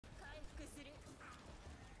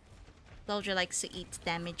Soldier likes to eat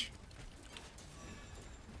damage.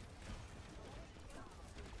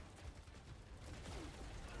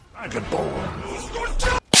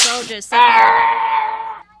 Soldier, sit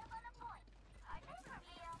down.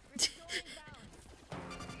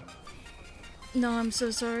 No, I'm so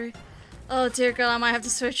sorry. Oh dear God, I might have to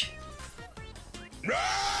switch.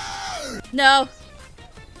 No!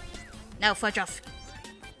 No, fudge off.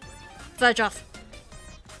 Fudge off.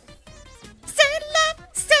 Stay alive!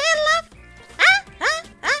 Stay alive! Ah! Ah!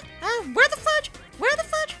 Ah! Ah! Where the fudge? Where the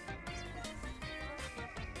fudge?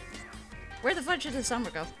 Where the fudge did the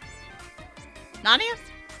summer go? Nadia?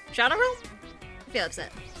 Shadow Realm? I feel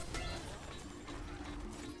upset.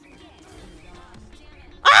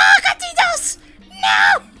 Oh, Gatitos!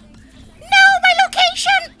 No! No, my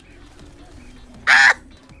location! Ah!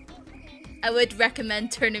 I would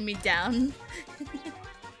recommend turning me down.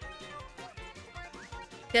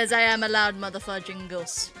 Because I am a loud motherfudging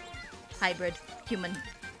ghost. Hybrid. Human.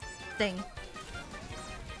 Thing.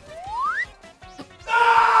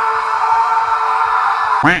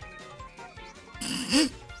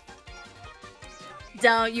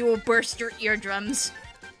 Down, you will burst your eardrums.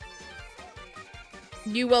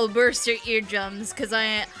 You will burst your eardrums, because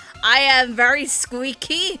I am very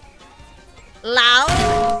squeaky.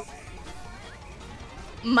 Loud.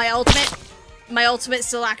 My ultimate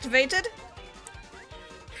still activated.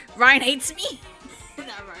 Ryan hates me.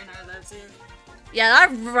 That Ryan loves you. Yeah,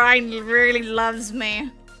 that Ryan really loves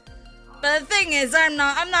me. But the thing is, I'm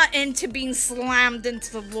not into being slammed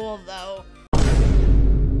into the wall though.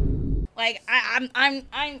 Like I'm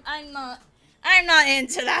not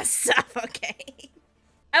into that stuff, okay?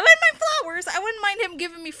 I wouldn't mind flowers. I wouldn't mind him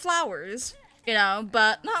giving me flowers, you know,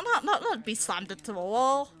 but not be slammed into the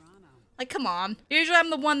wall. Like, come on. Usually I'm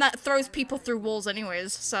the one that throws people through walls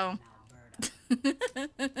anyways, so.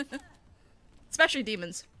 Especially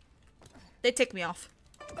demons. They tick me off.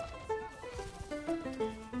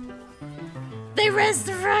 They res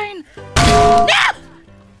the Rhine! No!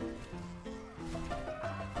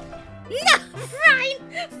 No, Rhine!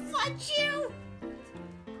 Fudge you!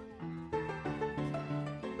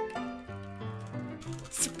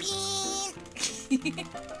 Spin!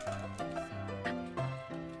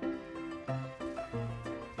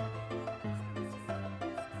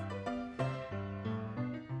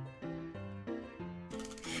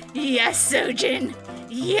 Yes, Sojin!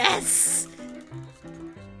 Yes!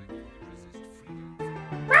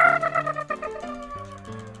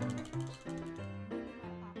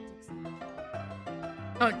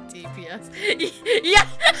 Oh, DPS. Yeah!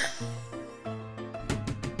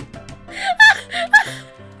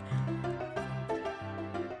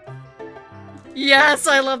 Yes,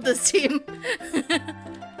 I love this team.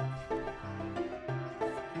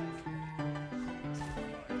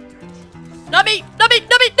 Not me! Not me!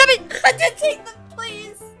 Not me! Not me! I did take them,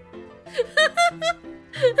 please!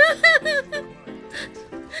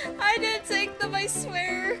 I did take them, I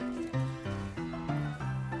swear.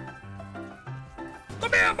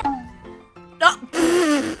 No!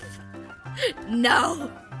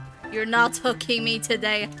 No! You're not hooking me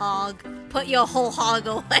today, hog. Put your whole hog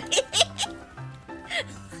away.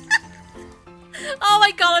 Oh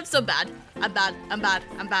my god, I'm so bad. I'm bad. I'm bad.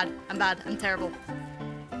 I'm bad. I'm bad. I'm terrible.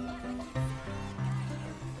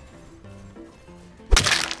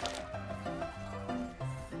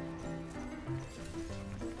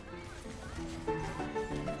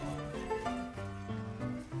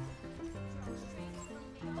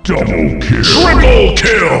 Double kill! Triple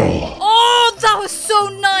kill! Oh, that was so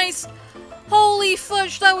nice! Holy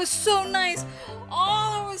fudge, that was so nice!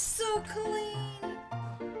 Oh, that was so clean!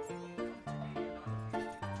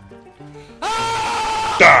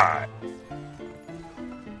 Die!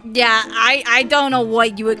 Yeah, I don't know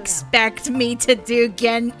what you expect me to do,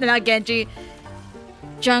 not Genji.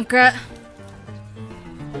 Junkrat.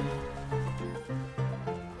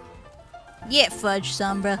 Yeah, fudge,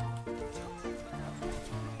 Sombra.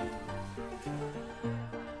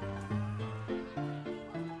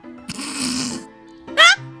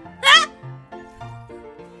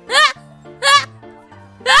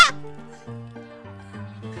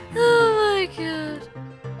 Oh my god.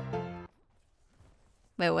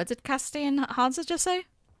 Wait, what did Castian Hansa just say?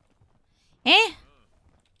 Eh?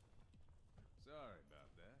 Sorry about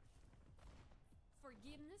that.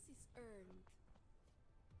 Forgiveness is earned.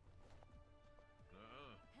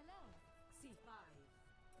 Hello. C5,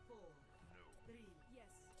 4, 3, yes,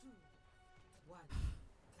 2, 1.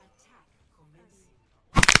 Attack commencing.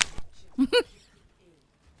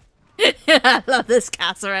 I love this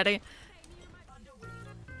cast already.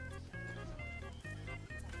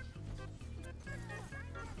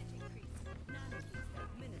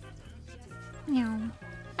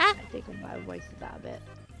 Ah, I think I might have wasted that a bit.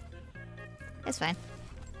 it's fine.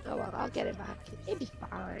 Oh well, I'll get it back. It'll be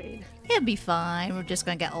fine. He'll be fine. We're just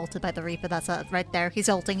gonna get ulted by the Reaper. That's right there. He's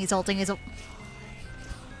ulting. He's ulting. He's ulting.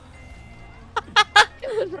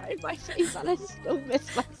 It was right in my face and I still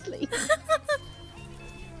missed my sleep.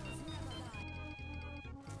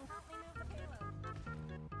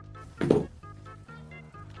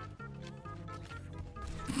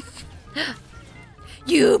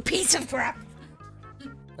 You piece of crap!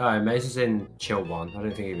 Oh, Maze is in chill 1. I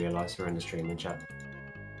don't think he realised we were in the streaming chat.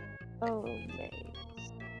 Oh, mate.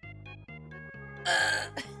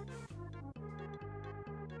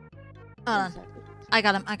 Hold on. I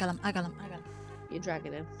got him. I got him. I got him. I got him. You're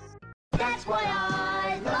dragging him. That's why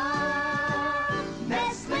I love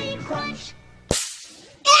Nestle Crunch.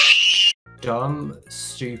 Dumb,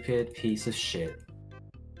 stupid piece of shit.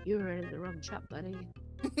 You were in the wrong chat, buddy.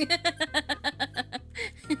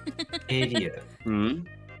 Idiot. Hmm?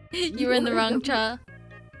 You were in the wrong chat.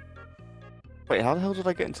 Wait, how the hell did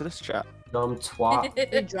I get into this chat? Dumb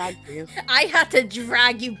twat. We dragged you. I had to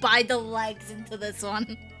drag you by the legs into this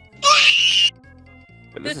one.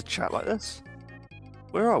 Wait, there's a chat like this?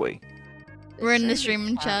 Where are we? We're in the This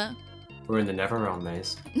streaming is chat. We're in the Netherrealm,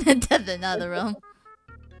 Maze. The nether realm.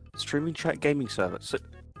 Streaming chat gaming server. So,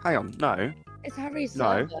 hang on, no. It's Harry's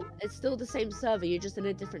No. server. It's still the same server. You're just in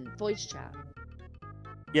a different voice chat.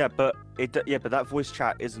 Yeah, but that voice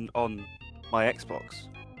chat isn't on my Xbox.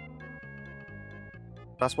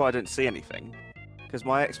 That's why I didn't see anything. Because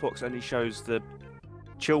my Xbox only shows the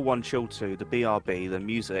Chill 1, Chill 2, the BRB, the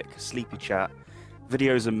music, Sleepy Chat,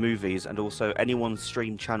 videos and movies, and also anyone's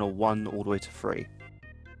stream channel 1 all the way to 3.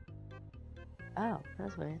 Oh,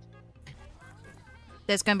 that's weird.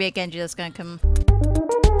 There's gonna be a Genji that's gonna come.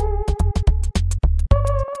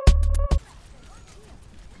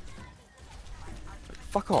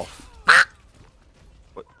 Fuck off.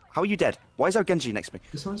 What? How are you dead? Why is there a Genji next to me?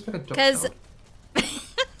 This sounds like a dog. Because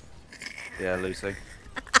Yeah, Lucy.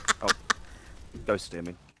 Oh. Ghosty, I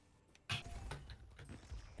mean.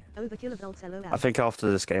 Overkill of LOL. I think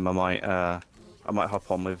after this game I might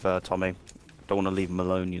hop on with Tommy. Don't want to leave him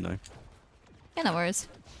alone, you know. yeah, no worries.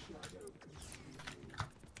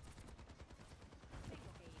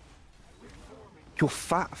 Your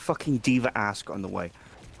fat fucking diva ass got in the way.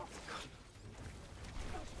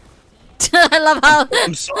 I love how.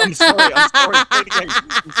 I'm sorry, I'm sorry. Play the game.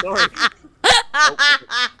 I'm sorry.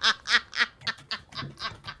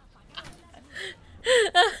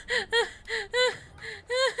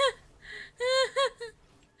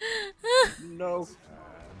 No.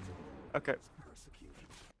 Okay.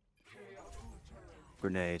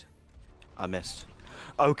 Grenade. I missed.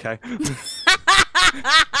 Okay.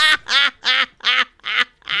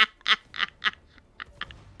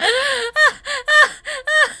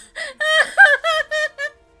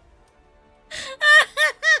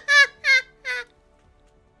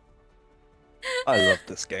 I love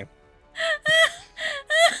this game.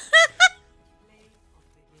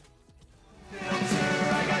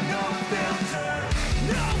 I got no filter,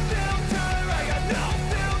 no